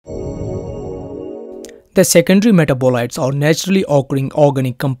The secondary metabolites are naturally occurring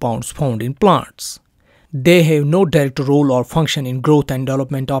organic compounds found in plants. They have no direct role or function in growth and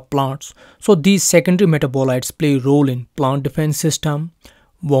development of plants, so these secondary metabolites play a role in plant defense system,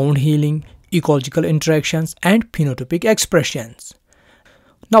 wound healing, ecological interactions, and phenotypic expressions.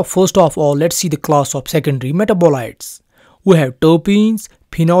 Now first of all, let's see the class of secondary metabolites. We have terpenes,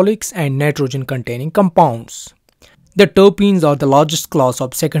 phenolics, and nitrogen containing compounds. The terpenes are the largest class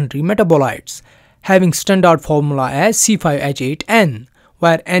of secondary metabolites, having standard formula as C5H8N,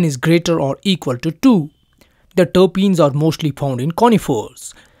 where N is greater or equal to 2. The terpenes are mostly found in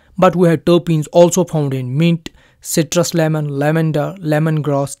conifers, but we have terpenes also found in mint, citrus lemon, lavender,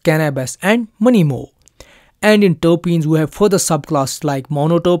 lemongrass, cannabis, and many more. And in terpenes we have further subclasses like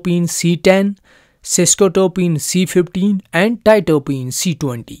monoterpene C10, sesquiterpene C15, and diterpene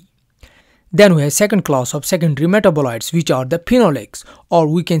C20. Then we have second class of secondary metabolites, which are the phenolics, or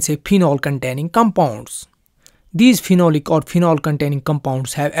we can say phenol containing compounds. These phenolic or phenol containing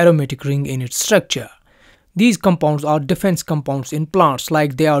compounds have aromatic ring in its structure. These compounds are defense compounds in plants,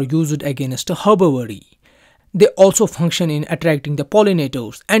 like they are used against herbivory. They also function in attracting the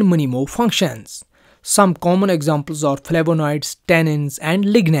pollinators and many more functions. Some common examples are flavonoids, tannins, and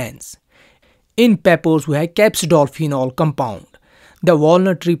lignans. In peppers we have capsidol phenol compound. The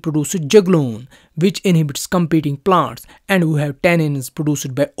walnut tree produces juglone, which inhibits competing plants, and we have tannins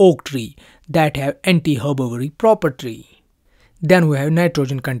produced by oak tree that have anti-herbivory property. Then we have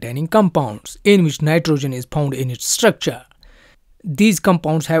nitrogen containing compounds, in which nitrogen is found in its structure. These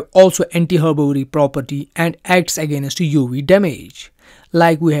compounds have also anti-herbivory property and acts against UV damage,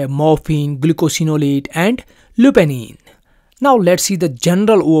 like we have morphine, glucosinolate, and lupinine. Now let's see the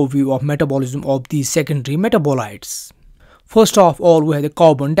general overview of metabolism of these secondary metabolites. First of all, we have the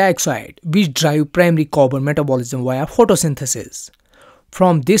carbon dioxide, which drive primary carbon metabolism via photosynthesis.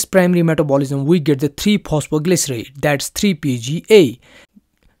 From this primary metabolism, we get the 3-phosphoglycerate, that's 3-PGA.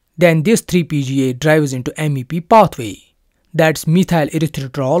 Then this 3-PGA drives into MEP pathway, that's methyl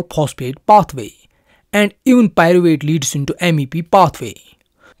erythritol phosphate pathway. And even pyruvate leads into MEP pathway.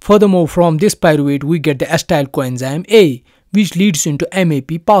 Furthermore, from this pyruvate, we get the acetyl coenzyme A, which leads into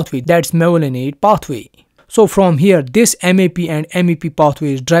MAP pathway, that's mevalonate pathway. So from here, this MAP and MEP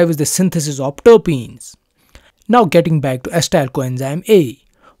pathways drives the synthesis of terpenes. Now getting back to acetyl coenzyme A.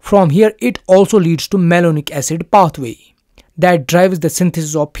 From here, it also leads to malonic acid pathway that drives the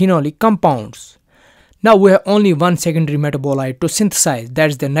synthesis of phenolic compounds. Now we have only one secondary metabolite to synthesize, that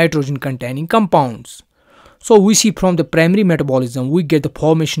is the nitrogen containing compounds. So we see from the primary metabolism, we get the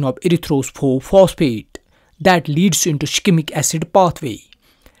formation of erythrose 4-phosphate that leads into ischemic acid pathway.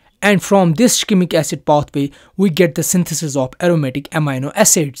 And from this ischemic acid pathway, we get the synthesis of aromatic amino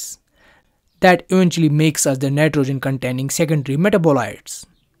acids that eventually makes us the nitrogen containing secondary metabolites.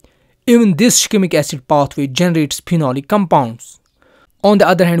 Even this ischemic acid pathway generates phenolic compounds. On the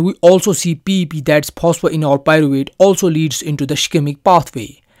other hand, we also see PEP, that's phosphoenol pyruvate, also leads into the ischemic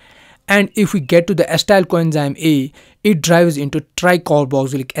pathway. And if we get to the acetyl coenzyme A, it drives into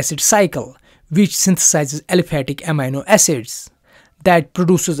tricarboxylic acid cycle, which synthesizes aliphatic amino acids that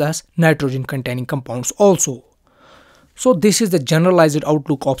produces us nitrogen containing compounds also. So this is the generalized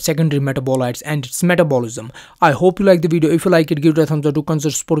outlook of secondary metabolites and its metabolism. I hope you like the video. If you like it, give it a thumbs up. Do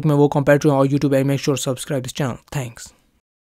consider supporting my work on Patreon or YouTube, and make sure to subscribe this channel. Thanks.